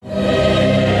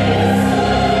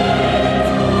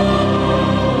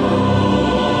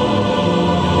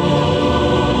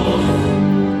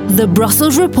The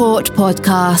Brussels Report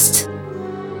podcast.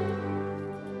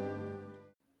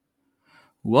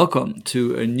 Welcome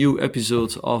to a new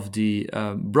episode of the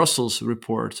Brussels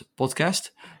Report podcast.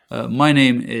 My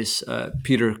name is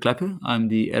Pieter Cleppe. I'm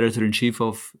the editor-in-chief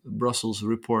of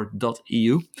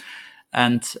BrusselsReport.eu.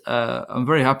 And I'm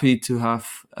very happy to have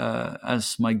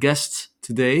as my guest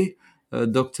today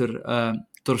Dr.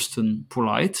 Thorsten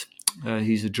Polleit.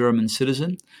 He's a German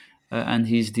citizen, and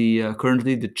he's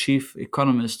currently the chief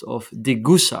economist of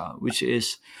Degussa, which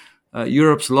is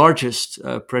Europe's largest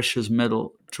precious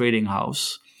metal trading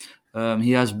house.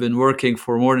 He has been working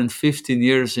for more than 15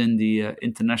 years in the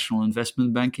international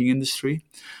investment banking industry.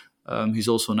 He's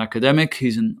also an academic.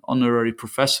 He's an honorary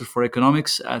professor for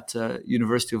economics at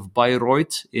University of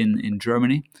Bayreuth in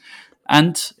Germany.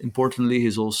 And importantly,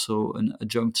 he's also an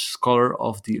adjunct scholar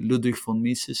of the Ludwig von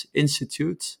Mises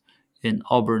Institute in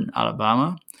Auburn,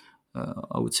 Alabama.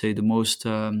 I would say the most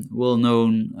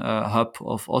well-known hub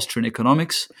of Austrian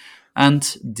economics,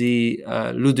 and the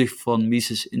Ludwig von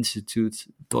Mises Institute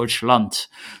Deutschland.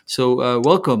 So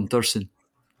welcome, Thorsten.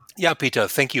 Yeah, Peter,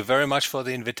 thank you very much for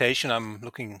the invitation. I'm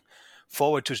looking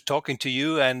forward to talking to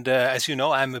you. And as you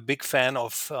know, I'm a big fan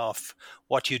of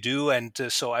what you do. And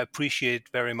so I appreciate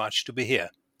very much to be here.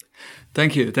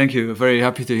 Thank you. Very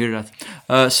happy to hear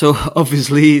that. So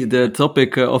obviously the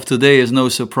topic of today is no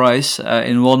surprise.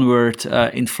 In one word,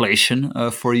 inflation.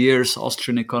 For years,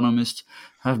 Austrian economists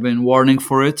have been warning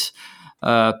for it.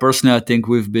 Personally, I think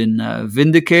we've been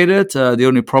vindicated. The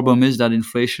only problem is that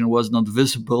inflation was not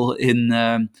visible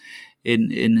in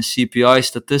CPI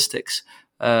statistics.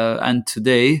 And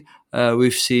today,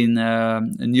 we've seen a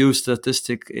new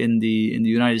statistic in the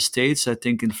United States. I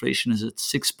think inflation is at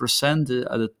 6%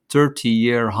 at a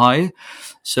 30-year high.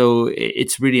 So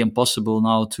it's really impossible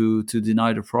now to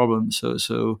deny the problem.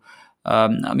 So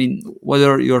I mean, what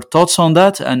are your thoughts on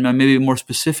that? And maybe more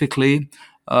specifically,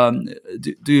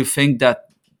 do you think that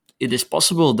it is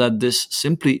possible that this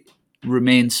simply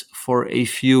remains for a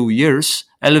few years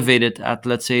elevated at,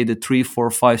 let's say, the 3,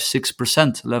 4, 5,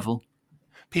 6% level?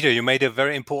 Peter, you made a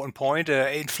very important point.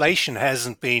 Inflation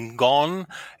hasn't been gone.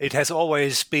 It has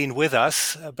always been with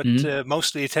us, but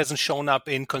mostly it hasn't shown up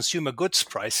in consumer goods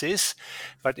prices,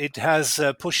 but it has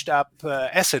pushed up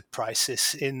asset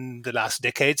prices in the last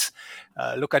decades.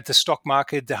 Look at the stock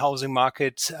market, the housing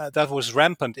market, that was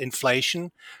rampant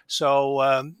inflation.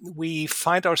 So we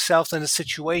find ourselves in a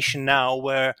situation now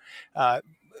where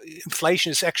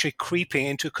inflation is actually creeping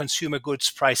into consumer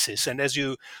goods prices. And as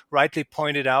you rightly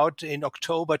pointed out, in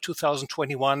October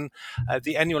 2021,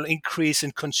 the annual increase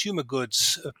in consumer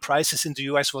goods prices in the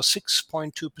US was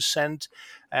 6.2%.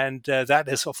 And that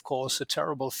is, of course, a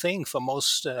terrible thing for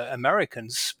most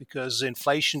Americans, because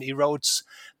inflation erodes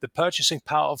the purchasing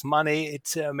power of money.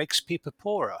 It makes people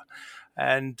poorer.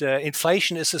 And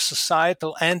inflation is a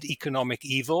societal and economic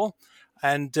evil.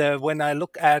 And when I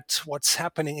look at what's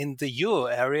happening in the euro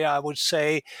area, I would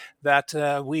say that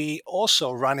we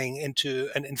also running into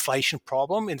an inflation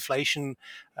problem. Inflation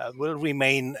will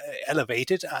remain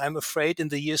elevated, I'm afraid, in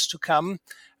the years to come.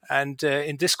 And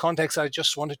in this context, I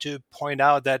just wanted to point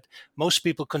out that most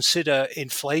people consider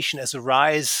inflation as a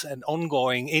rise, an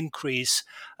ongoing increase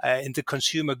in the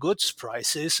consumer goods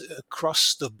prices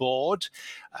across the board.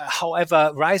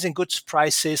 However, rising goods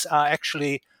prices are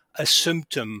actually a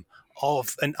symptom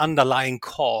of an underlying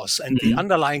cause. And the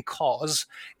underlying cause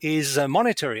is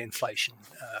monetary inflation,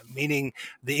 meaning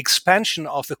the expansion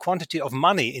of the quantity of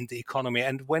money in the economy.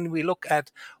 And when we look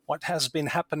at what has been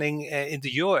happening in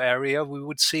the euro area, we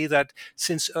would see that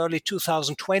since early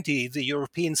 2020, the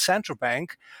European Central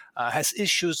Bank has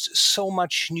issued so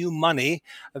much new money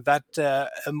that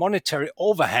a monetary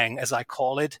overhang, as I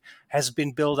call it, has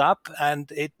been built up, and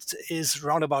it is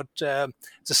around about the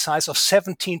size of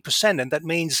 17%. And that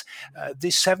means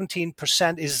this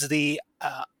 17% is the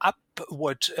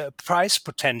upward price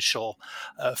potential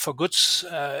for goods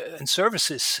and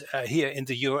services here in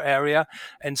the euro area.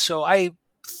 And so I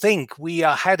think we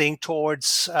are heading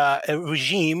towards a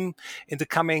regime in the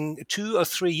coming 2 or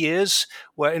 3 years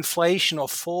where inflation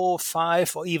of 4,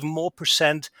 5, or even more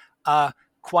percent are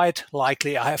quite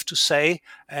likely, I have to say.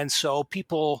 And so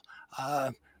people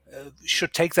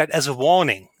should take that as a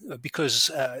warning,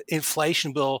 because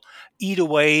inflation will eat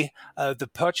away the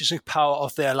purchasing power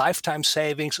of their lifetime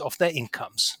savings, of their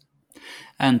incomes.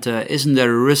 And isn't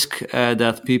there a risk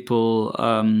that people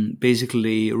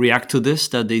basically react to this,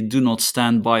 that they do not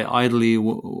stand by idly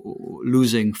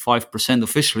losing 5%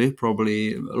 officially,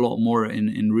 probably a lot more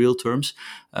in real terms,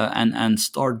 and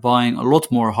start buying a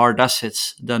lot more hard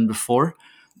assets than before,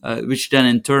 which then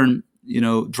in turn,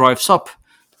 drives up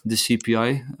the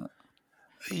CPI?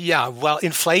 Yeah, well,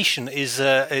 inflation is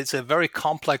it's a very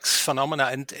complex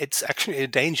phenomenon, and it's actually a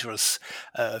dangerous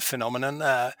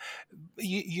phenomenon.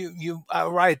 You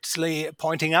are rightly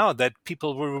pointing out that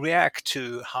people will react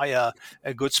to higher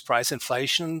goods price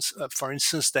inflations. For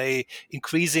instance, they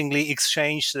increasingly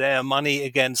exchange their money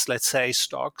against, let's say,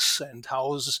 stocks and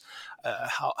houses,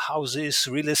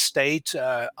 real estate,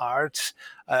 art,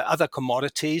 other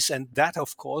commodities, and that,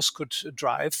 of course, could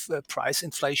drive price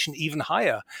inflation even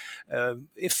higher.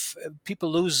 If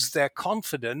people lose their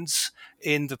confidence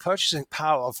in the purchasing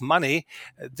power of money,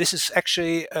 this is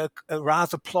actually a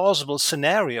rather plausible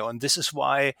scenario. And this is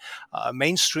why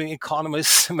mainstream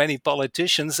economists, many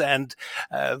politicians, and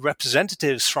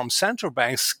representatives from central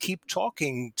banks keep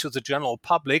talking to the general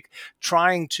public,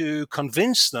 trying to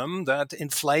convince them that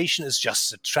inflation is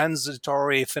just a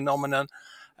transitory phenomenon,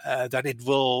 that it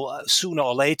will sooner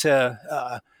or later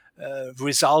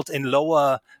result in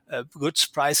lower goods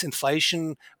price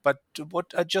inflation. But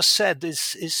what I just said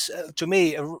is to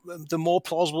me the more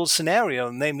plausible scenario,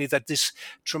 namely that this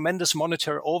tremendous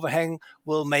monetary overhang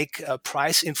will make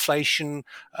price inflation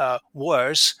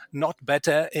worse, not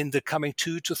better, in the coming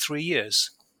 2 to 3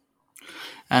 years.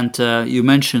 And you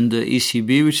mentioned the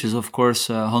ECB, which is of course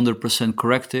 100%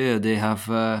 correct. They have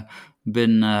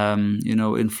been,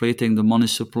 inflating the money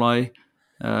supply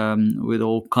with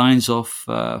all kinds of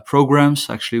programs.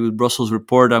 Actually, with Brussels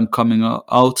report, I'm coming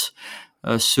out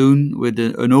soon with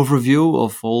an overview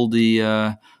of all the,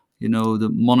 the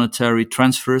monetary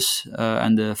transfers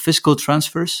and the fiscal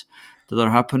transfers that are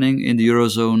happening in the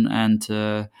eurozone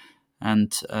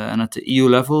and at the EU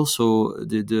level. So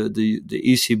the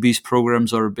ECB's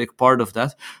programs are a big part of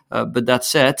that. But that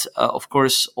said, of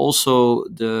course, also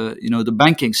the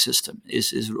banking system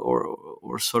is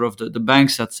or sort of the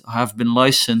banks that have been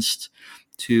licensed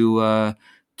to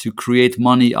create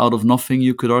money out of nothing,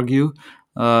 you could argue,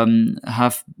 have I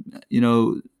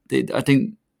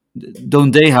think,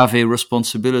 don't they have a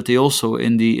responsibility also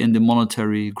in the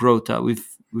monetary growth that we've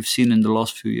seen in the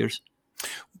last few years?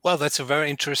 Well, that's a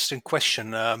very interesting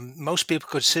question. Most people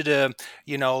consider,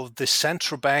 the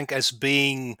central bank as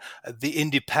being the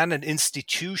independent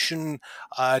institution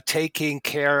taking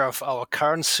care of our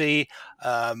currency,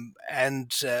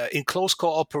 and in close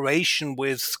cooperation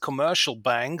with commercial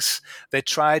banks, they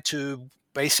try to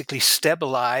basically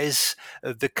stabilize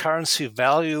the currency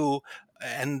value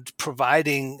and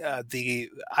providing the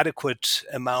adequate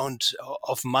amount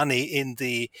of money in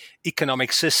the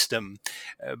economic system.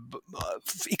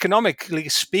 Economically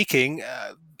speaking,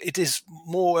 it is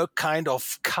more a kind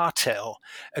of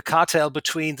a cartel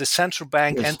between the central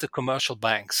bank Yes. and the commercial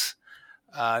banks.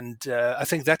 And I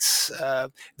think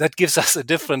that gives us a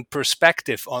different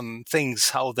perspective on things,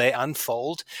 how they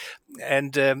unfold.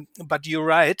 And but you're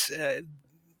right.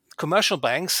 Commercial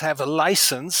banks have a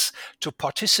license to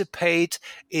participate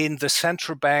in the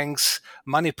central bank's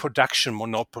money production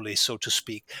monopoly, so to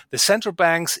speak. The central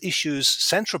banks issues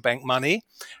central bank money,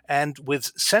 and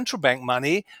with central bank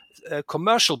money,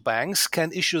 commercial banks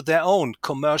can issue their own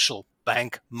commercial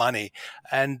bank money.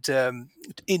 And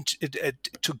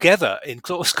together, in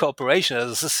close cooperation,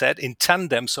 as I said, in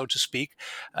tandem, so to speak,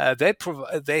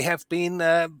 they have been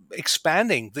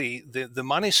expanding the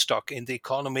money stock in the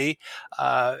economy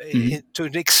to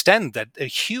an extent that a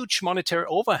huge monetary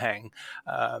overhang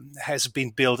has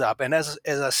been built up. And as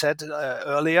I said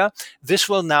earlier, this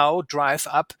will now drive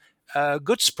up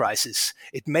goods prices.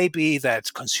 It may be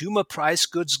that consumer price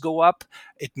goods go up.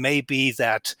 It may be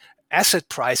that asset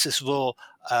prices will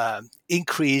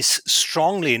increase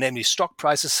strongly, namely stock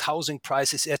prices, housing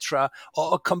prices, etc.,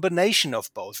 or a combination of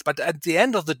both. But at the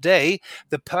end of the day,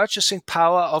 the purchasing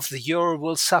power of the euro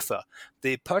will suffer.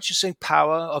 The purchasing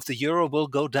power of the euro will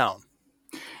go down.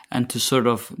 And to sort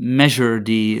of measure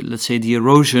let's say, the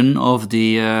erosion of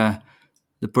the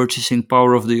purchasing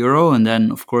power of the euro, and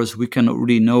then of course we cannot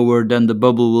really know where then the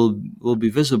bubble will be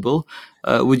visible.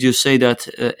 Would you say that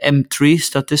M3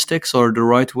 statistics are the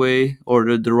right way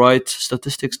or the right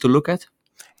statistics to look at?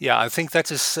 Yeah, I think that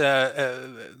is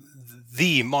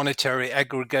the monetary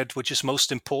aggregate which is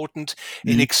most important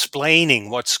in explaining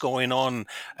what's going on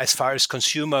as far as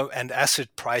consumer and asset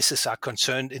prices are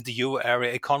concerned in the euro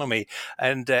area economy.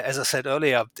 And as I said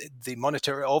earlier, the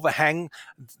monetary overhang,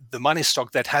 the money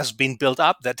stock that has been built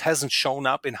up, that hasn't shown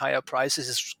up in higher prices,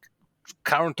 is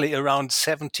currently around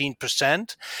 17%,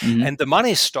 Mm-hmm. and the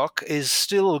money stock is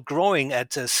still growing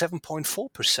at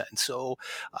 7.4%. So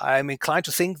I'm inclined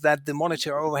to think that the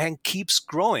monetary overhang keeps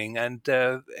growing. And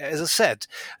as I said,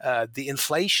 the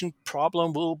inflation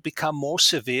problem will become more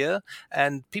severe,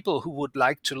 and people who would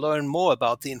like to learn more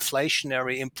about the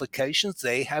inflationary implications,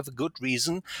 they have a good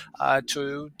reason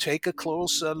to take a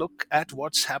closer look at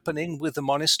what's happening with the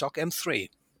money stock M3.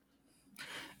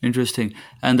 Interesting.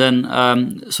 And then,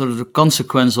 sort of the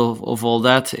consequence of all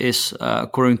that is,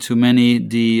 according to many,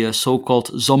 the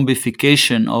so-called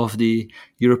zombification of the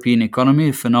European economy,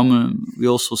 a phenomenon we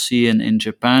also see in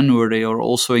Japan, where they are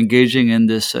also engaging in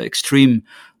this extreme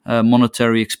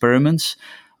monetary experiments.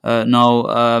 Now,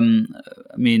 I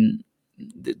mean,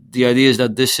 the idea is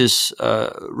that this is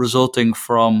resulting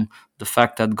from the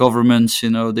fact that governments,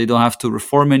 they don't have to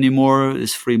reform anymore.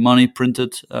 There's free money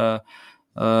printed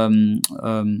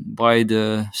by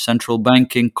the central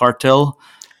banking cartel.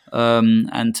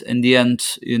 And in the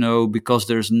end, because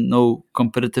there's no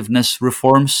competitiveness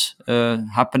reforms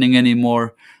happening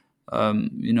anymore,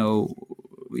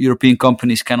 European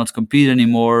companies cannot compete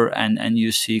anymore, and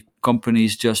you see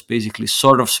companies just basically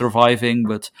sort of surviving,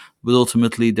 but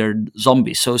ultimately they're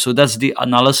zombies. So that's the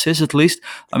analysis, at least.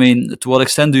 I mean, to what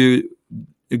extent do you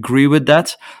agree with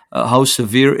that? How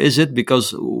severe is it?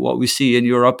 Because what we see in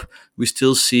Europe, we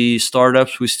still see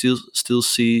startups, we still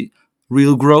see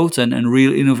real growth and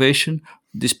real innovation,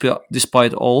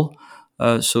 despite all.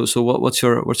 So what's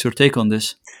your take on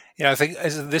this? Yeah, I think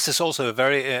this is also a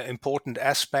very important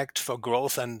aspect for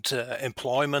growth and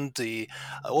employment, the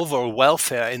overall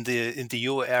welfare in the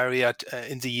euro area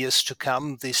in the years to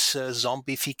come. This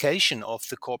zombification of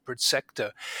the corporate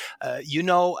sector. I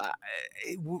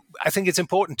think it's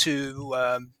important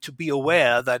to be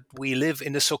aware that we live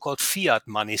in a so-called fiat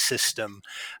money system.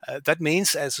 That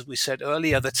means, as we said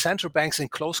earlier, that central banks, in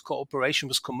close cooperation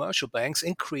with commercial banks,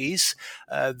 increase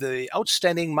the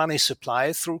outstanding money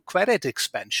supply through credit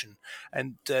expansion.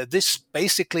 And this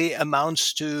basically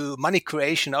amounts to money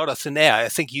creation out of thin air. I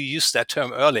think you used that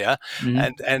term earlier,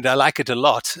 Mm-hmm. and I like it a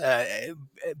lot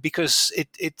because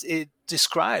it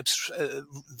describes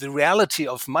the reality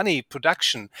of money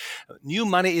production. New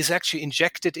money is actually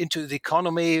injected into the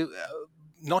economy,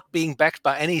 not being backed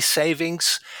by any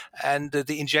savings, and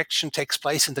the injection takes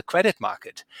place in the credit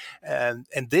market.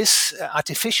 And this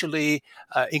artificially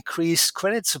increased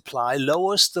credit supply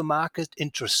lowers the market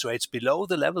interest rates below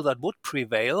the level that would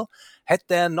prevail had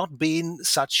there not been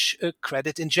such a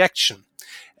credit injection.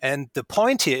 And the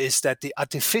point here is that the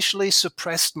artificially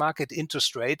suppressed market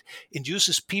interest rate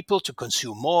induces people to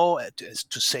consume more,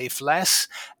 to save less,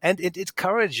 and it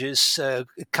encourages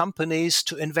companies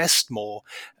to invest more.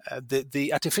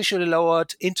 The artificially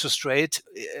lowered interest rate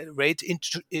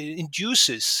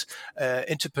induces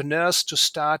entrepreneurs to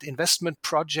start investment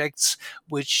projects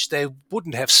which they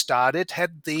wouldn't have started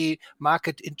had the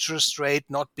market interest rate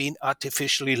not been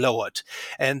artificially lowered.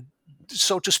 And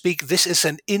so to speak, this is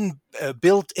an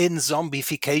built-in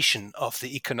zombification of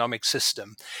the economic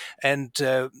system. And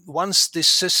once this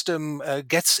system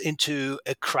gets into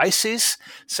a crisis,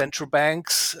 central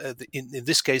banks, in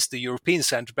this case, the European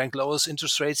Central Bank, lowers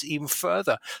interest rates even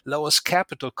further, lowers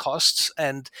capital costs,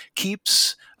 and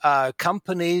keeps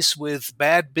companies with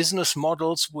bad business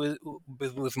models,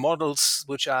 with models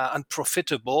which are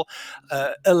unprofitable,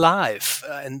 alive.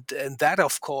 And that,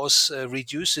 of course,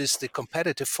 reduces the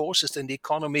competitive forces in the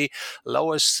economy,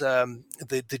 lowers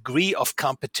the degree of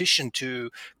competition to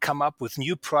come up with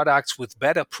new products, with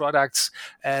better products.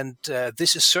 And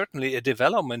this is certainly a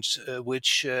development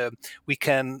which we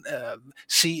can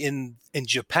see in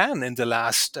Japan in the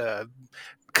last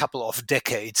couple of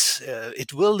decades.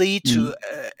 It will lead to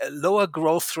lower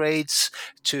growth rates,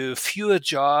 to fewer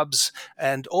jobs,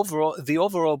 and the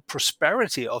overall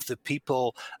prosperity of the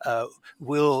people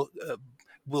will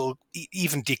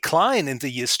even decline in the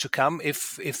years to come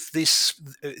if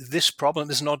this problem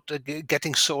is not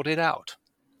getting sorted out.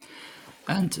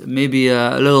 And maybe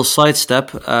a little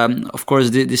sidestep. Of course,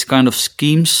 these kind of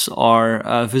schemes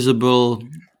are visible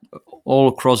all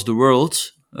across the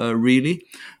world, really.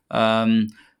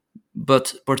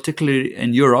 But particularly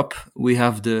in Europe, we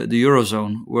have the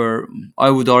Eurozone, where I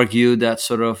would argue that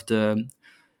sort of the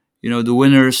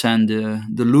winners and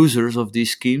the losers of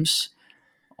these schemes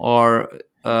are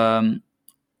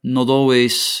not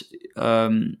always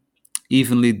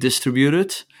evenly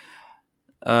distributed.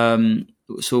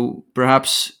 So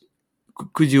perhaps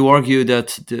could you argue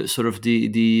that the sort of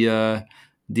the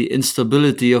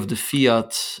instability of the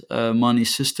fiat money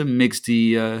system makes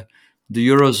the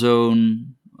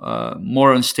eurozone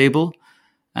more unstable,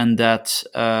 and that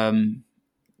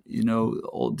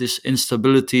all these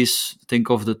instabilities. Think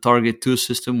of the Target 2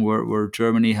 system, where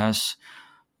Germany has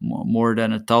more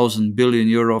than 1,000 billion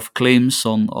euro of claims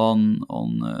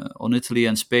on Italy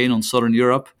and Spain, on Southern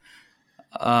Europe.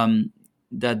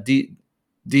 That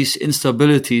these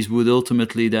instabilities would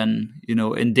ultimately then,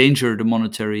 endanger the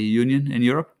monetary union in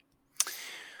Europe?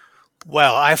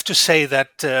 Well, I have to say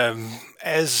that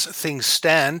as things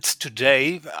stand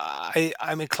today,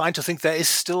 I'm inclined to think there is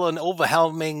still an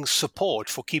overwhelming support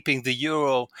for keeping the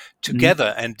euro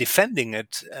together and defending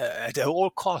it at all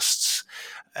costs.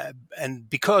 And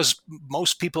because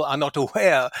most people are not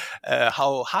aware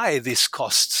how high these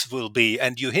costs will be,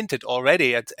 and you hinted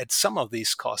already at some of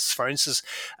these costs. For instance,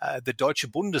 the Deutsche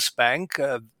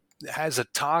Bundesbank has a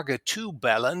target 2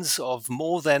 balance of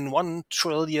more than 1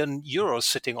 trillion euros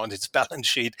sitting on its balance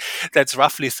sheet. That's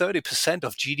roughly 30%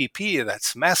 of GDP.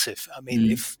 That's massive. I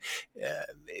mean, if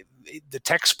the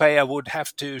taxpayer would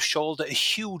have to shoulder a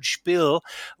huge bill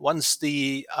once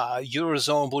the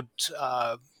Eurozone would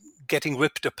getting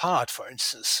ripped apart, for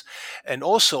instance. And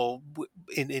also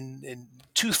in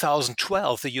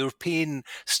 2012, the European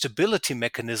Stability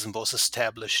Mechanism was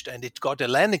established, and it got a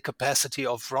lending capacity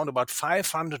of around about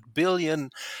 500 billion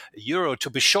euro to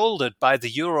be shouldered by the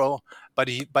euro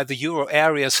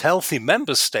area's healthy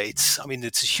member states. I mean,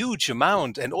 it's a huge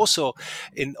amount. And also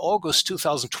in August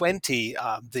 2020,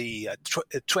 the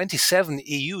 27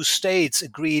 EU states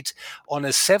agreed on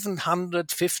a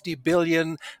 750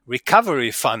 billion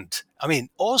recovery fund. I mean,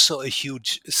 also a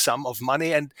huge sum of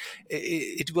money, and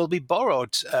it will be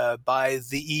borrowed by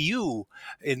the EU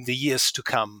in the years to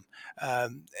come.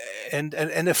 And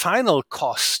a final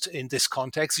cost in this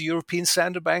context, the European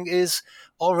Central Bank is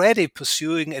already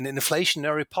pursuing an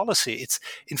inflationary policy.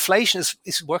 Inflation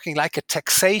is working like a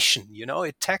taxation.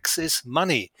 It taxes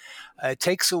money. It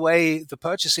takes away the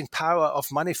purchasing power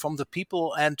of money from the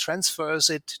people and transfers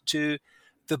it to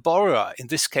the borrower, in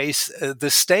this case, the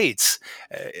states.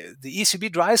 The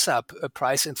ECB drives up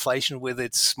price inflation with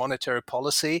its monetary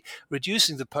policy,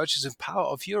 reducing the purchasing power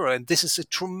of euro. And this is a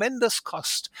tremendous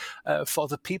cost for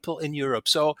the people in Europe.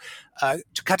 So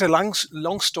to cut a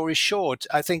long story short,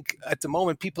 I think at the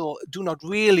moment people do not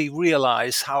really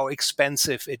realize how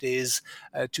expensive it is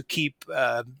to keep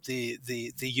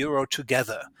the euro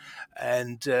together.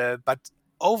 But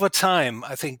over time,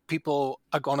 I think people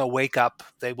are going to wake up.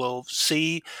 They will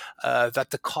see that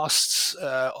the costs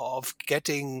of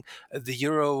getting the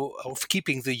euro, of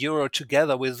keeping the euro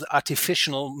together with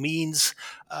artificial means,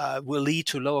 will lead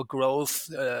to lower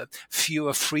growth,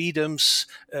 fewer freedoms,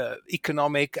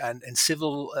 economic and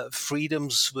civil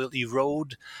freedoms will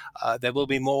erode. There will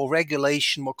be more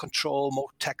regulation, more control, more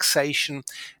taxation.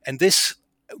 And this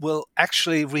will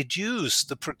actually reduce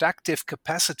the productive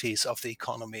capacities of the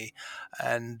economy.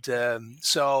 And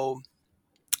so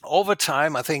over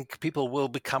time, I think people will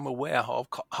become aware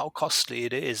how costly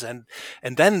it is. And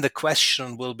then the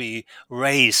question will be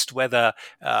raised whether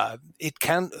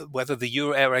whether the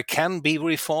euro area can be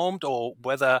reformed, or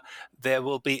whether there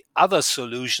will be other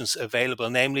solutions available,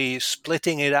 namely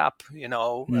splitting it up,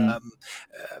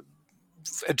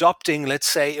 adopting, let's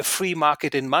say, a free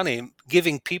market in money,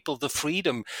 giving people the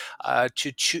freedom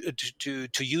to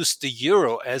use the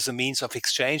euro as a means of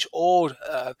exchange, or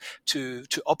to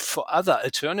opt for other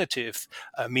alternative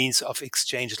means of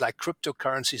exchange like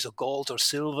cryptocurrencies or gold or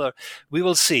silver. We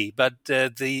will see. But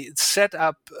the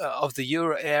setup of the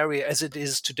euro area as it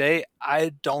is today,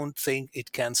 I don't think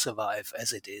it can survive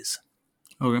as it is.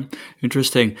 Okay,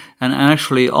 interesting. And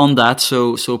actually, on that,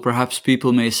 so perhaps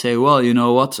people may say, well, you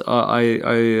know what,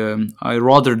 I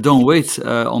rather don't wait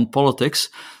on politics.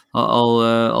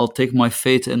 I'll take my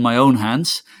fate in my own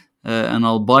hands, and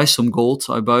I'll buy some gold.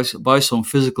 I buy some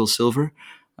physical silver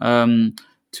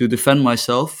to defend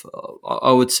myself.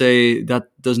 I would say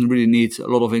that doesn't really need a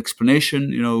lot of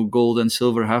explanation. Gold and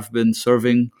silver have been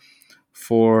serving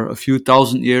for a few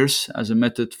thousand years as a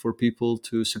method for people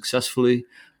to successfully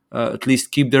at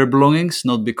least keep their belongings,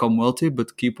 not become wealthy,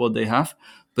 but keep what they have.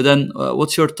 But then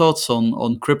what's your thoughts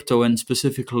on crypto, and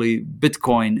specifically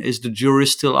Bitcoin? Is the jury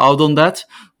still out on that,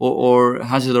 or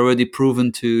has it already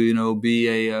proven to be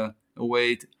a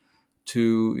way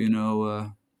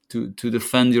to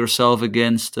defend yourself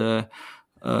against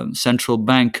central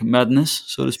bank madness,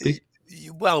 so to speak?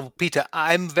 Well, Peter,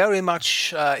 I'm very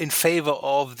much in favor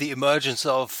of the emergence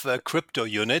of crypto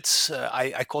units.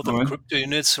 I call All them right. crypto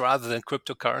units rather than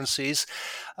cryptocurrencies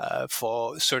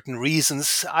for certain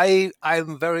reasons. I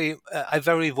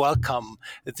very welcome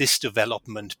this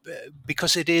development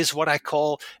because it is what I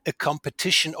call a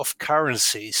competition of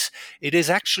currencies. It is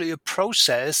actually a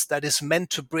process that is meant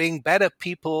to bring better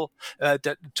people,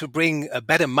 to bring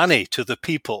better money to the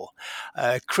people.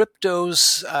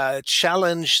 Cryptos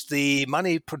challenge the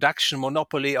money production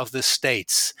monopoly of the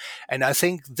states. And I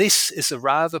think this is a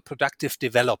rather productive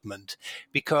development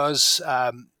because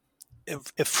a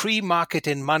free market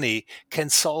in money can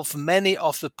solve many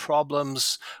of the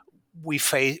problems we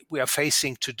are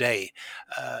facing today,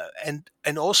 and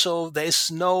also there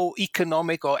is no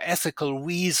economic or ethical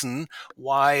reason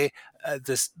why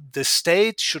the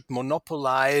state should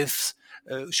monopolize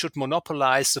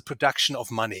the production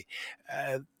of money.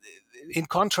 Uh, in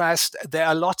contrast, there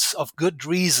are lots of good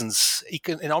reasons,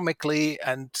 economically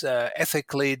and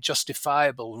ethically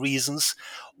justifiable reasons,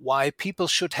 why people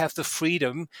should have the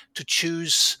freedom to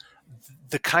choose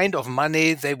the kind of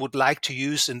money they would like to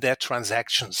use in their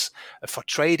transactions for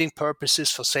trading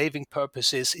purposes, for saving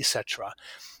purposes, etc.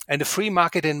 And a free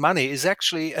market in money is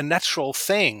actually a natural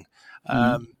thing.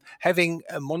 Mhm. Having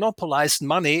monopolized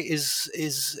money is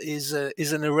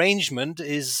an arrangement,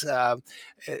 is a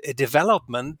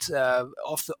development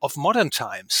of modern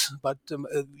times. But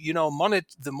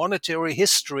the monetary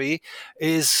history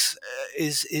is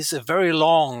a very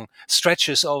long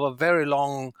stretches over very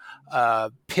long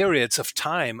periods of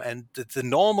time, and the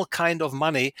normal kind of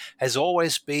money has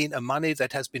always been a money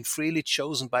that has been freely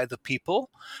chosen by the people,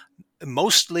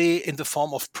 mostly in the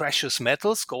form of precious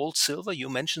metals, gold, silver, you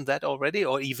mentioned that already,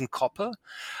 or even copper.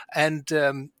 And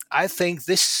I think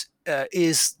this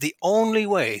is the only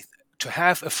way to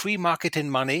have a free market in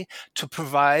money, to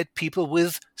provide people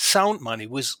with sound money,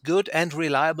 with good and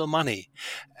reliable money.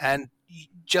 And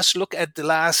just look at the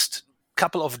last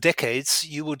couple of decades,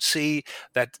 you would see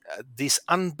that this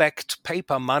unbacked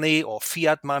paper money or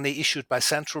fiat money issued by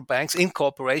central banks in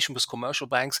cooperation with commercial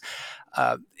banks,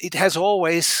 it has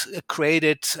always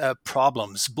created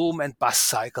problems, boom and bust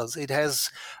cycles. It has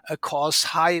caused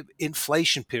high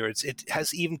inflation periods. It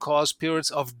has even caused periods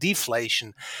of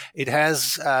deflation. It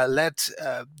has let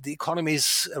the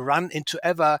economies run into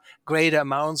ever greater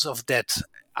amounts of debt.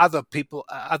 Other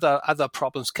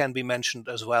problems can be mentioned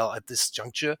as well at this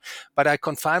juncture, but I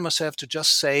confine myself to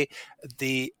just say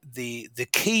the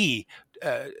key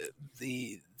uh,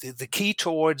 the key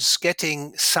towards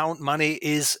getting sound money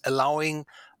is allowing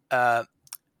a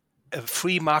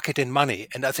free market in money.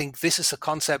 And I think this is a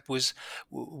concept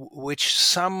which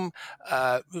some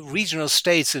regional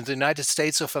states in the United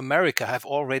States of America have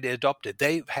already adopted.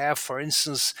 They have, for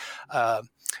instance, uh,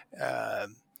 uh,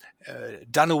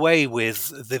 done away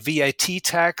with the VAT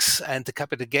tax and the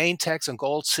capital gain tax on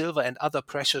gold, silver, and other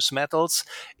precious metals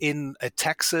in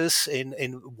Texas,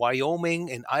 in Wyoming,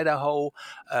 in Idaho,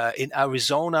 in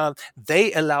Arizona.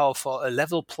 They allow for a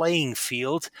level playing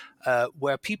field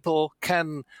where people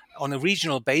can, on a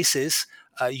regional basis,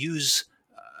 use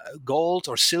gold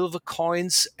or silver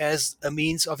coins as a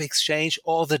means of exchange,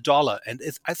 or the dollar. And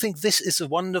I think this is a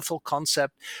wonderful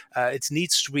concept. It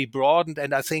needs to be broadened,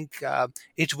 and I think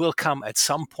it will come at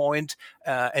some point,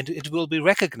 and it will be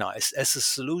recognized as a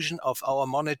solution of our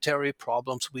monetary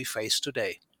problems we face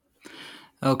today.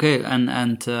 Okay, and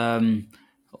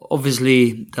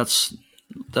obviously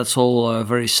that's all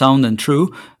very sound and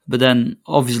true. But then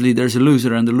obviously there's a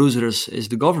loser, and the loser is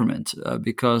the government,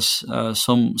 because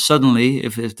some suddenly,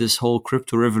 if this whole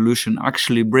crypto revolution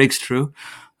actually breaks through,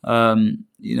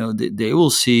 they will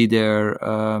see their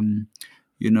I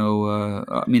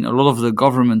mean, a lot of the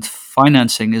government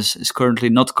financing is currently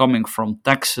not coming from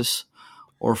taxes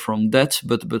or from debt,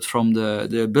 but from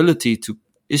the ability to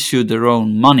issue their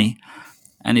own money.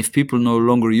 And if people no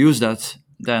longer use that,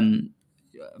 then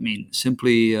I mean,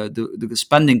 simply the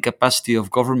spending capacity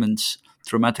of governments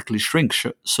dramatically shrinks.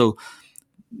 So,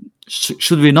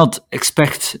 should we not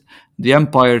expect the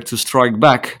empire to strike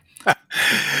back?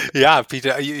 Yeah,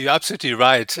 Peter, you're absolutely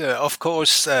right. Of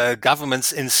course,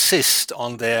 governments insist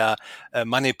on their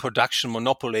money production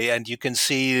monopoly, and you can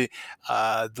see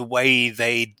the way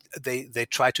they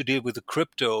try to deal with the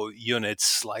crypto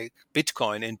units, like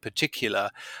Bitcoin in particular.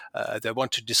 They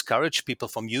want to discourage people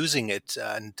from using it,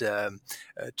 and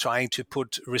trying to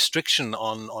put restriction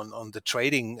on the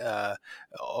trading of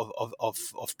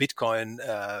Bitcoin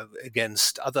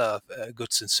against other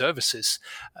goods and services.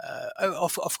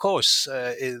 Of course,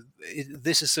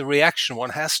 this is a reaction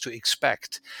one has to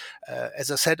expect. As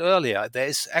I said earlier, there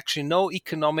is actually no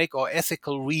economic or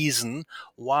ethical reason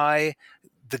why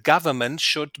the government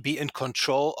should be in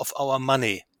control of our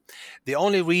money. The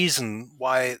only reason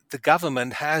why the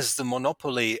government has the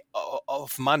monopoly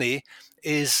of money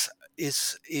is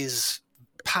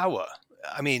power.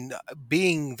 I mean,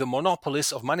 being the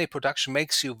monopolist of money production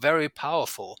makes you very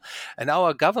powerful. And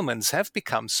our governments have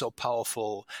become so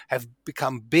powerful, have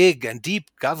become big and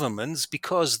deep governments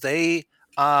because they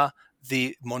are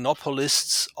the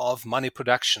monopolists of money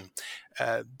production,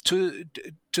 to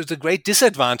the great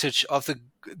disadvantage of the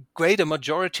greater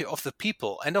majority of the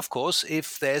people. And of course,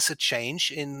 if there's a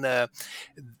change in the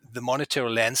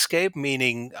monetary landscape,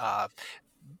 meaning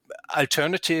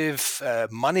alternative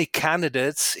money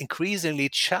candidates increasingly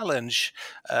challenge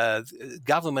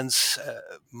government's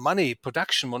money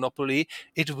production monopoly,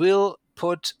 it will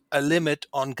put a limit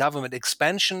on government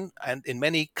expansion. And in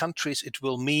many countries, it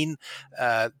will mean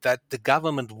that the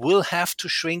government will have to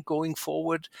shrink going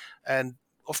forward. And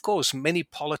of course, many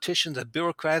politicians and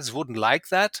bureaucrats wouldn't like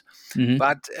that. Mm-hmm.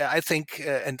 But I think,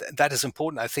 and that is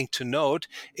important, I think, to note,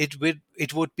 it would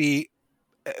be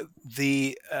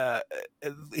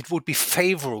it would be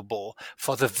favorable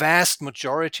for the vast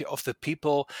majority of the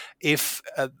people if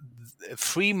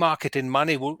free market in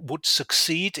money would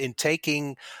succeed in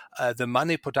taking the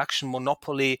money production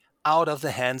monopoly out of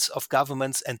the hands of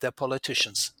governments and their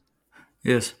politicians.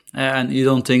 Yes, and you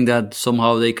don't think that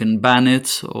somehow they can ban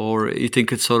it, or you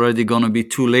think it's already going to be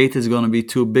too late, it's going to be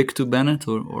too big to ban it,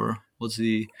 or what's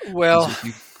the... Well, what's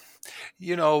the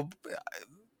you know,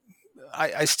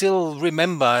 I still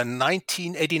remember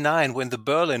 1989 when the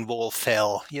Berlin Wall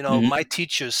fell. Mm-hmm. My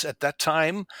teachers at that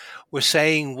time were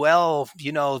saying, well,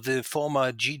 the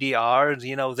former GDR,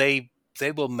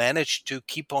 they will manage to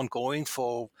keep on going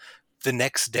for the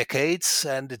next decades,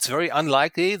 and it's very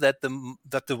unlikely that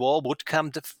the wall would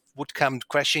come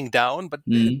crashing down. But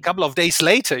a couple of days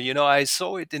later, I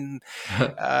saw it in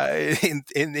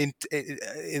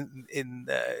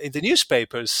the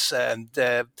newspapers, and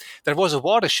that was a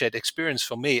watershed experience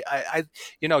for me.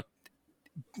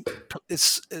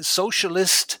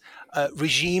 Socialist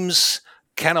regimes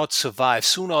cannot survive.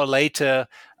 Sooner or later,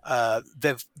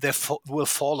 they will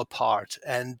fall apart,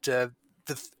 and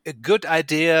a good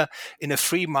idea in a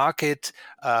free market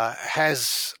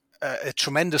has a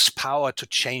tremendous power to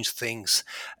change things.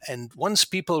 And once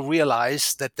people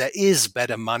realize that there is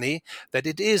better money, that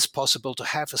it is possible to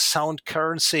have a sound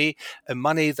currency, a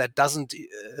money that doesn't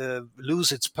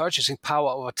lose its purchasing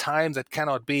power over time, that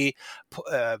cannot be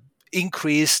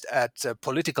increased at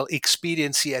political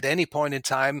expediency at any point in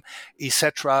time,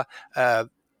 etc.,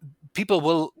 people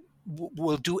will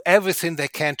do everything they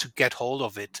can to get hold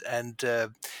of it. And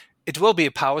it will be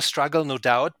a power struggle, no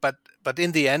doubt, but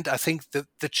in the end, I think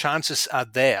the chances are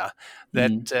there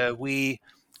that we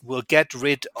will get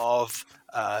rid of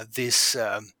this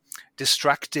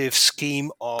destructive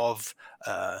scheme of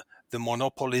the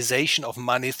monopolization of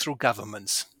money through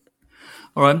governments.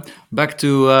 All right, back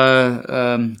to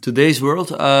today's world.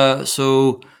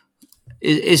 So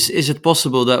is it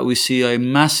possible that we see a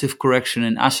massive correction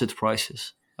in asset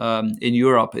prices in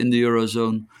Europe, in the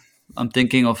Eurozone? I'm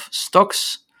thinking of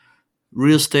stocks,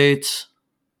 real estate,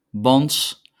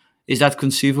 bonds. Is that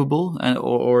conceivable,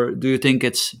 or do you think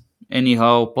it's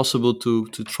anyhow possible to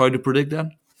try to predict that?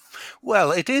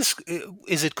 Well, it is.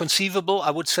 Is it conceivable?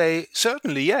 I would say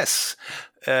certainly yes.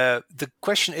 The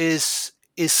question is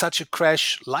such a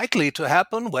crash likely to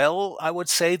happen? Well, I would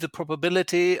say the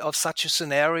probability of such a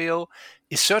scenario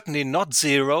is certainly not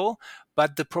zero,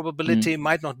 but the probability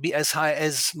might not be as high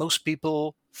as most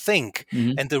people think.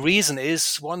 Mm-hmm. And the reason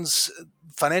is, once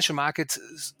financial markets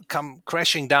come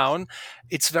crashing down,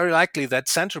 it's very likely that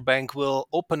central bank will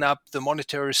open up the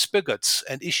monetary spigots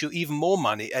and issue even more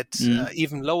money at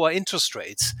even lower interest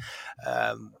rates.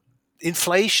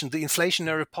 Inflation, the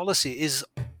inflationary policy is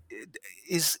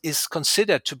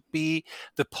considered to be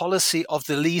the policy of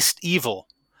the least evil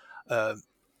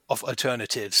of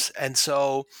alternatives. And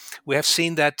so we have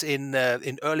seen that in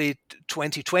early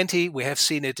 2020, we have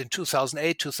seen it in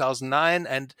 2008, 2009,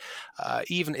 and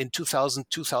even in 2000,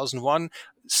 2001.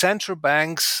 Central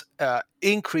banks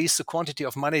increased the quantity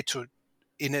of money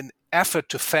in an effort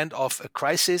to fend off a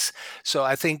crisis. So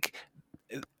I think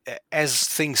as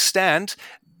things stand,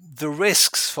 the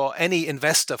risks for any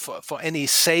investor, for any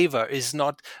saver, is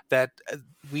not that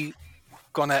we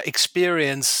gonna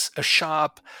experience a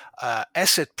sharp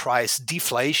asset price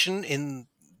deflation in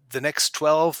the next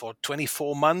 12 or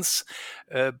 24 months,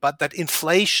 but that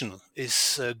inflation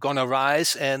is gonna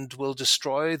rise and will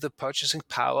destroy the purchasing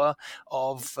power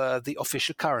of the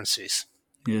official currencies.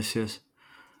 Yes.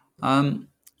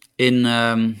 In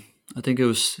I think it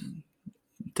was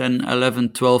 10,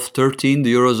 11, 12, 13,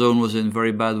 the Eurozone was in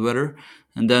very bad weather.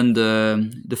 and then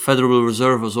the Federal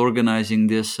Reserve was organizing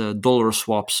this dollar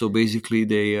swap. So basically,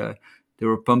 they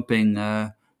were pumping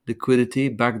liquidity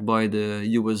backed by the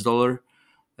U.S. dollar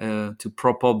to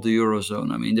prop up the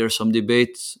eurozone. I mean, there's some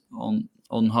debates on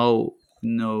how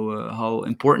how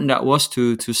important that was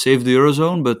to save the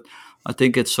eurozone, but I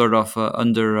think it's sort of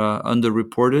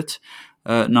underreported.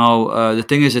 Now the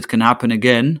thing is, it can happen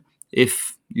again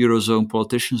if eurozone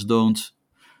politicians do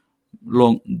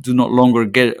not longer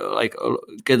get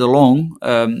along.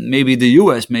 Maybe the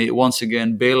U.S. may once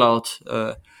again bail out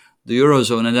the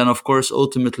eurozone, and then of course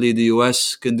ultimately the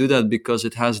U.S. can do that because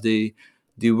it has the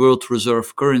world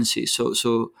reserve currency.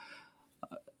 So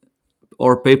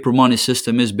our paper money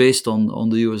system is based on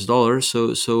the US dollar.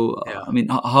 So Yeah. I mean,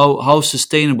 how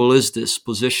sustainable is this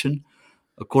position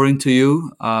according to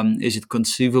you? Is it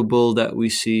conceivable that we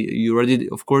see? You already,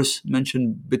 of course,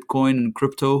 mentioned Bitcoin and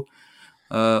crypto,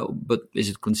 but is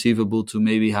it conceivable to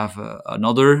maybe have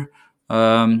another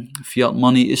fiat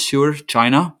money issuer,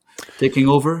 China, taking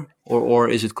over? Or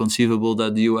is it conceivable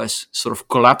that the US sort of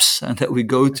collapse and that we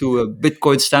go to a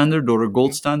Bitcoin standard or a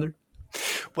gold standard?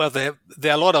 Well, there are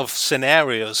a lot of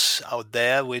scenarios out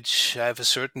there which have a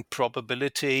certain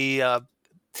probability.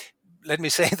 Let me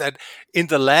say that in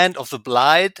the land of the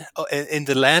blind,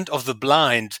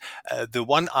 the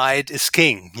one-eyed is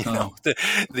king. You know,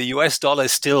 the U.S. dollar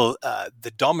is still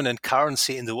the dominant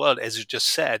currency in the world, as you just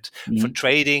said, for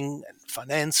trading and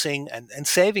financing and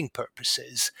saving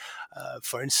purposes.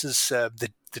 For instance,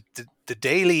 the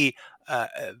daily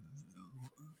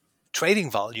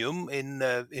trading volume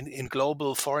in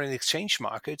global foreign exchange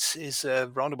markets is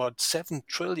around about $7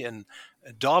 trillion.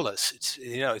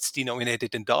 It's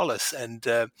denominated in dollars, and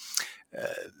the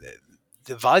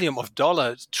volume of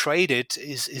dollar traded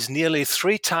is nearly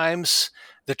 3 times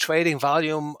the trading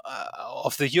volume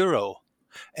of the euro,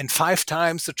 and 5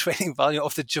 times the trading value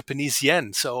of the Japanese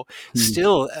yen. So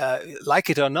still, like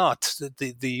it or not,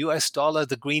 the US dollar,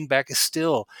 the greenback, is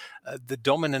still the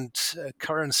dominant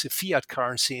currency, fiat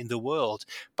currency in the world.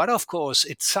 But of course,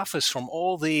 it suffers from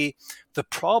all the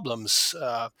problems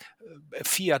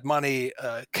fiat money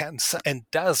can and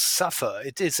does suffer.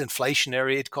 It is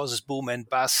inflationary. It causes boom and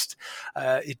bust.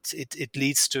 It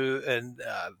leads to an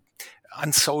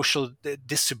unsocial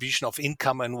distribution of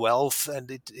income and wealth,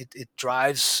 and it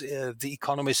drives the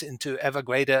economies into ever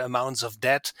greater amounts of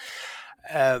debt.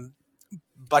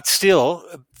 But still,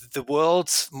 the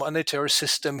world's monetary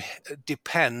system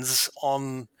depends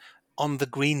on the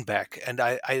greenback, and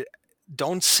I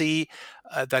don't see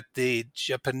that the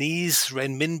Japanese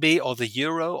renminbi or the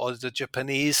euro or the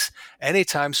Japanese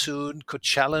anytime soon could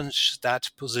challenge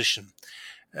that position.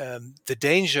 The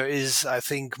danger is, I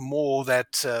think, more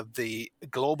that the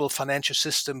global financial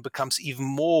system becomes even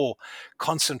more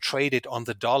concentrated on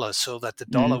the dollar, so that the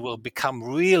dollar will become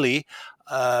really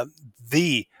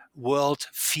the world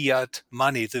fiat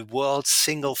money, the world's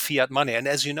single fiat money. And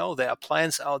as you know, there are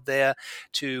plans out there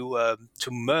to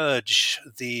merge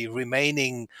the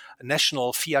remaining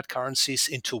national fiat currencies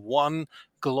into one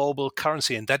global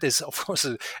currency, and that is, of course,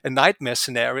 a nightmare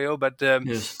scenario. But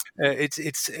Yes.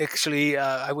 it's actually,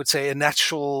 I would say, a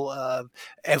natural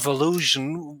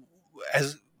evolution,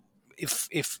 as if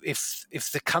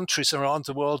the countries around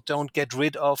the world don't get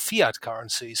rid of fiat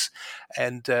currencies.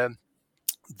 And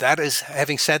that is,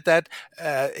 having said that,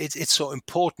 it's so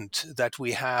important that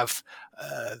we have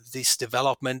this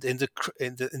development in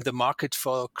the market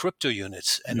for crypto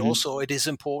units, and also it is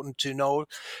important to know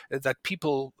that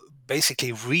people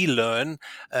basically relearn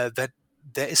that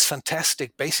there is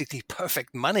fantastic, basically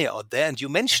perfect money out there. And you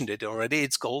mentioned it already.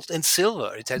 It's gold and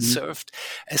silver. It has served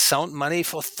as sound money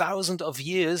for thousands of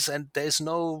years, and there's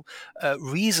no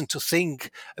reason to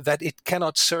think that it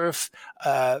cannot serve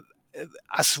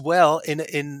as well in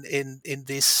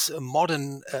this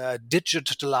modern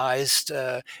digitalized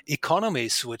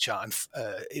economies which are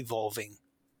evolving.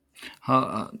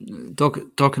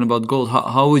 Talking about gold,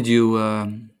 how would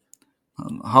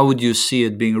you see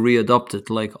it being readopted,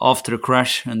 like after a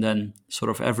crash, and then sort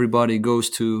of everybody goes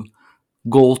to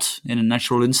gold in a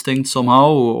natural instinct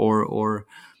somehow, or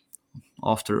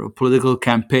after a political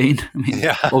campaign? I mean,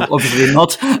 obviously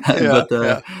not,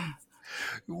 but.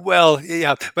 Well,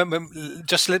 yeah. But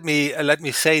just let me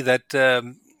say that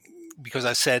because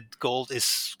I said gold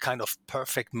is kind of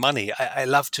perfect money. I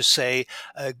love to say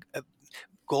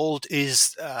gold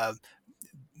is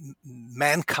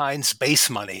mankind's base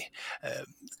money.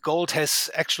 Gold has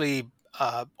actually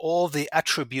all the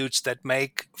attributes that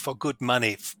make for good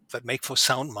money, that make for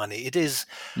sound money. It is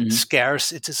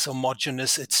scarce, it is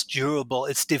homogeneous, it's durable,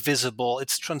 it's divisible,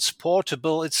 it's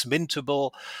transportable, it's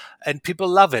mintable, and people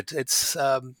love it. It's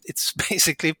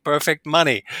basically perfect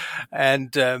money,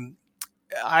 and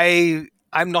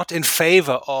I'm not in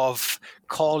favor of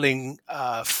calling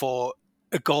for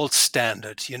a gold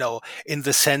standard, in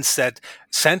the sense that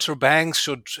central banks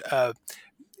should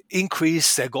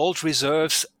increase their gold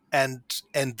reserves, and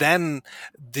then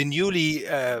the newly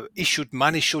issued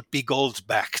money should be gold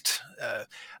backed.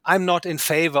 I'm not in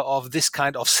favor of this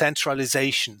kind of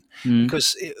centralization,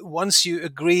 because once you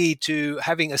agree to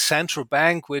having a central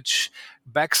bank which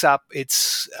backs up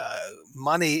its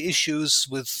money issues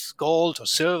with gold or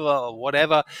silver or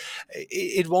whatever,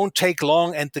 it won't take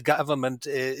long, and the government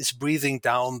is breathing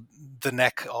down the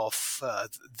neck of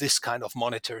this kind of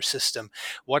monetary system.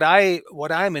 What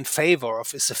I'm in favor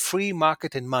of is a free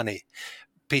market in money.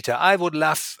 Peter, I would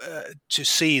love to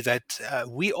see that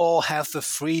we all have the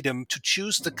freedom to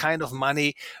choose the kind of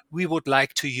money we would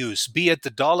like to use, be it the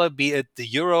dollar, be it the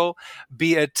euro,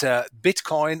 be it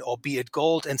Bitcoin, or be it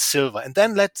gold and silver. And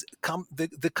then let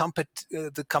the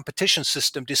competition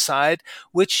system decide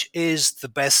which is the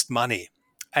best money.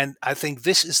 And I think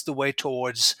this is the way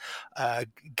towards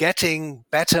getting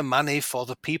better money for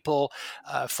the people,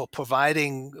 for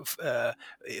providing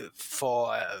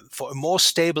for a more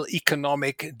stable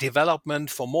economic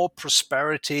development, for more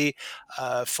prosperity,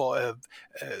 for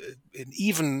an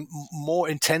even more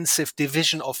intensive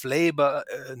division of labor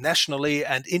nationally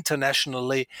and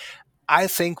internationally. I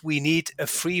think we need a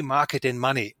free market in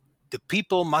money. The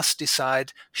people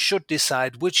should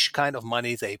decide which kind of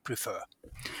money they prefer.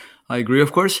 I agree,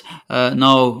 of course.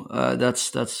 Now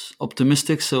that's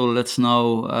optimistic. So let's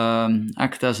now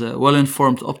act as a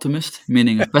well-informed optimist,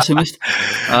 meaning a pessimist.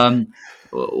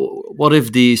 What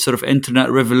if the sort of internet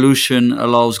revolution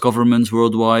allows governments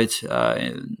worldwide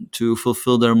to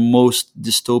fulfill their most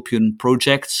dystopian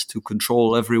projects, to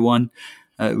control everyone,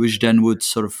 which then would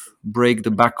sort of break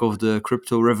the back of the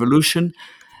crypto revolution?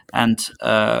 And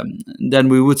then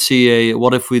we would see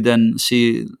what if we then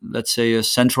see, let's say, a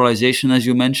centralization, as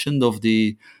you mentioned, of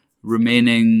the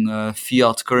remaining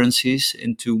fiat currencies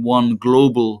into one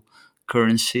global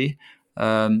currency?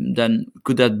 Then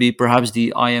could that be perhaps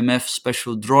the IMF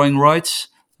special drawing rights?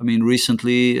 I mean,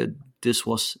 recently this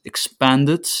was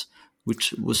expanded,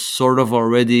 which was sort of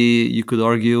already, you could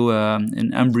argue,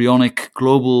 an embryonic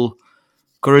global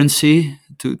currency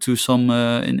to some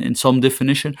in some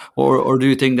definition, or do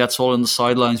you think that's all on the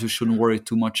sidelines? We shouldn't worry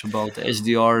too much about the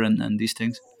SDR and these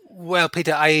things. Well,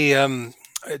 Peter,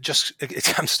 it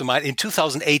comes to mind. In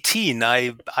 2018,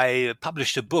 I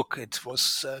published a book. It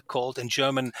was called in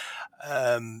German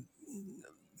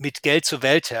 "Mit Geld zur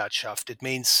Weltherrschaft." It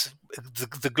means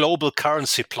the global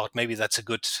currency plot. Maybe that's a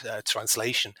good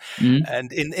translation.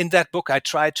 And in that book, I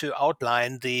tried to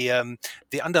outline the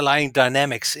underlying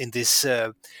dynamics in this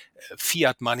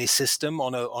fiat money system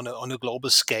on a global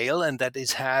scale, and that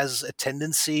it has a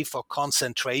tendency for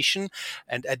concentration.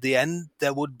 And at the end,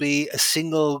 there would be a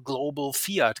single global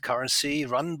fiat currency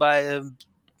run by a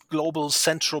global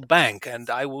central bank, and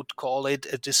I would call it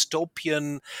a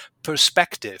dystopian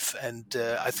perspective. And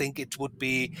I think it would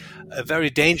be a very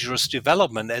dangerous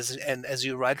development, as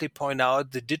you rightly point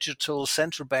out, the digital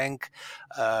central bank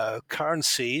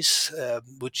currencies,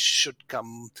 which should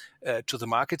come to the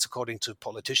markets, according to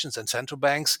politicians and central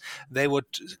banks, they would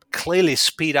clearly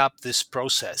speed up this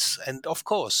process. And of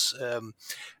course,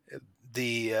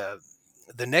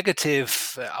 the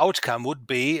negative outcome would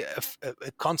be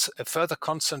a further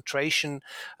concentration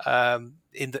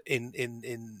in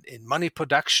money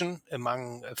production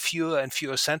among fewer and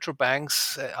fewer central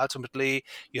banks. Ultimately,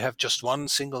 you have just one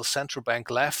single central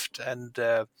bank left, and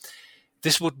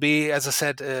this would be, as I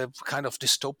said, a kind of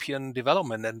dystopian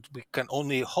development, and we can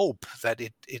only hope that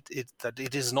it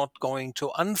is not going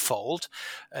to unfold.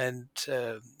 And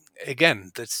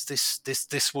again,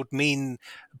 this would mean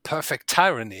perfect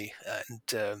tyranny,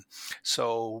 and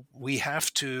so we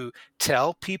have to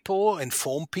tell people,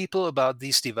 inform people about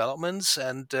these developments,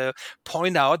 and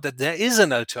point out that there is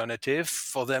an alternative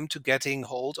for them to getting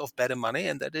hold of better money,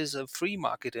 and that is a free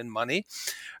market in money.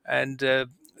 And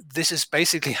this is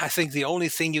basically, I think, the only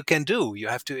thing you can do. You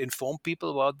have to inform people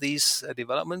about these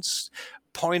developments,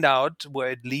 point out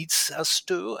where it leads us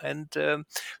to, and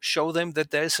show them that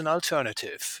there is an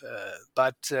alternative.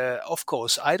 But of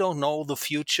course, I don't know the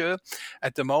future.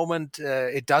 At the moment,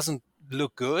 it doesn't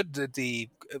look good. The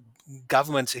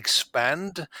governments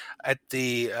expand at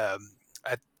the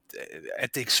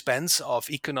at the expense of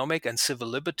economic and civil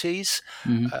liberties,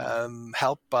 Mm-hmm.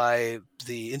 helped by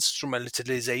the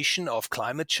instrumentalization of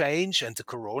climate change and the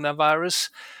coronavirus.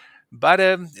 But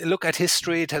look at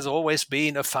history, it has always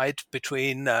been a fight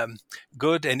between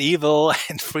good and evil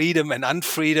and freedom and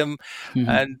unfreedom. Mm-hmm.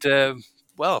 And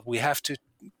well, we have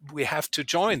to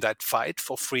join that fight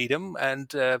for freedom,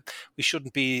 and you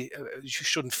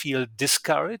shouldn't feel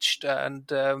discouraged,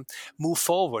 and move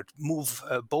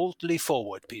boldly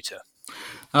forward, Peter.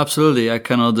 Absolutely, I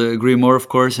cannot agree more. Of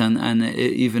course, and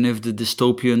even if the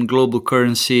dystopian global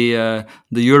currency, the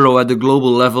euro at the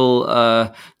global level,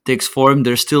 takes form,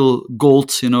 there's still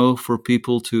gold, for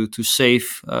people to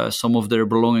save some of their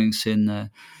belongings in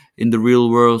the real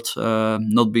world,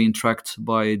 not being tracked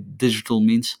by digital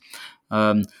means.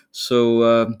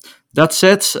 So that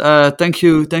said, thank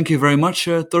you very much,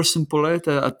 Thorsten Polleit.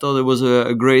 I thought it was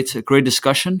a great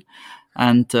discussion,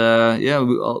 and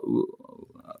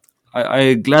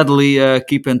I gladly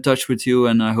keep in touch with you,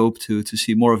 and I hope to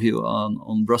see more of you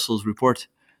on Brussels Report.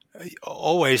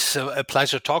 Always a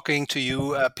pleasure talking to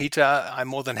you, Peter. I'm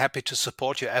more than happy to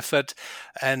support your effort,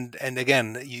 and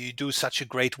again, you do such a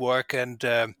great work, and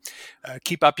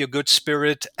keep up your good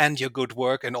spirit and your good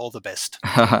work, and all the best.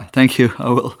 Thank you. I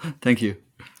will. Thank you.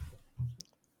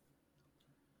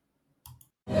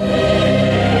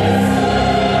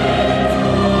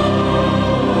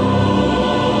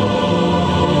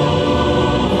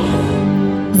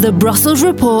 The Brussels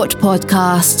Report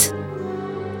podcast.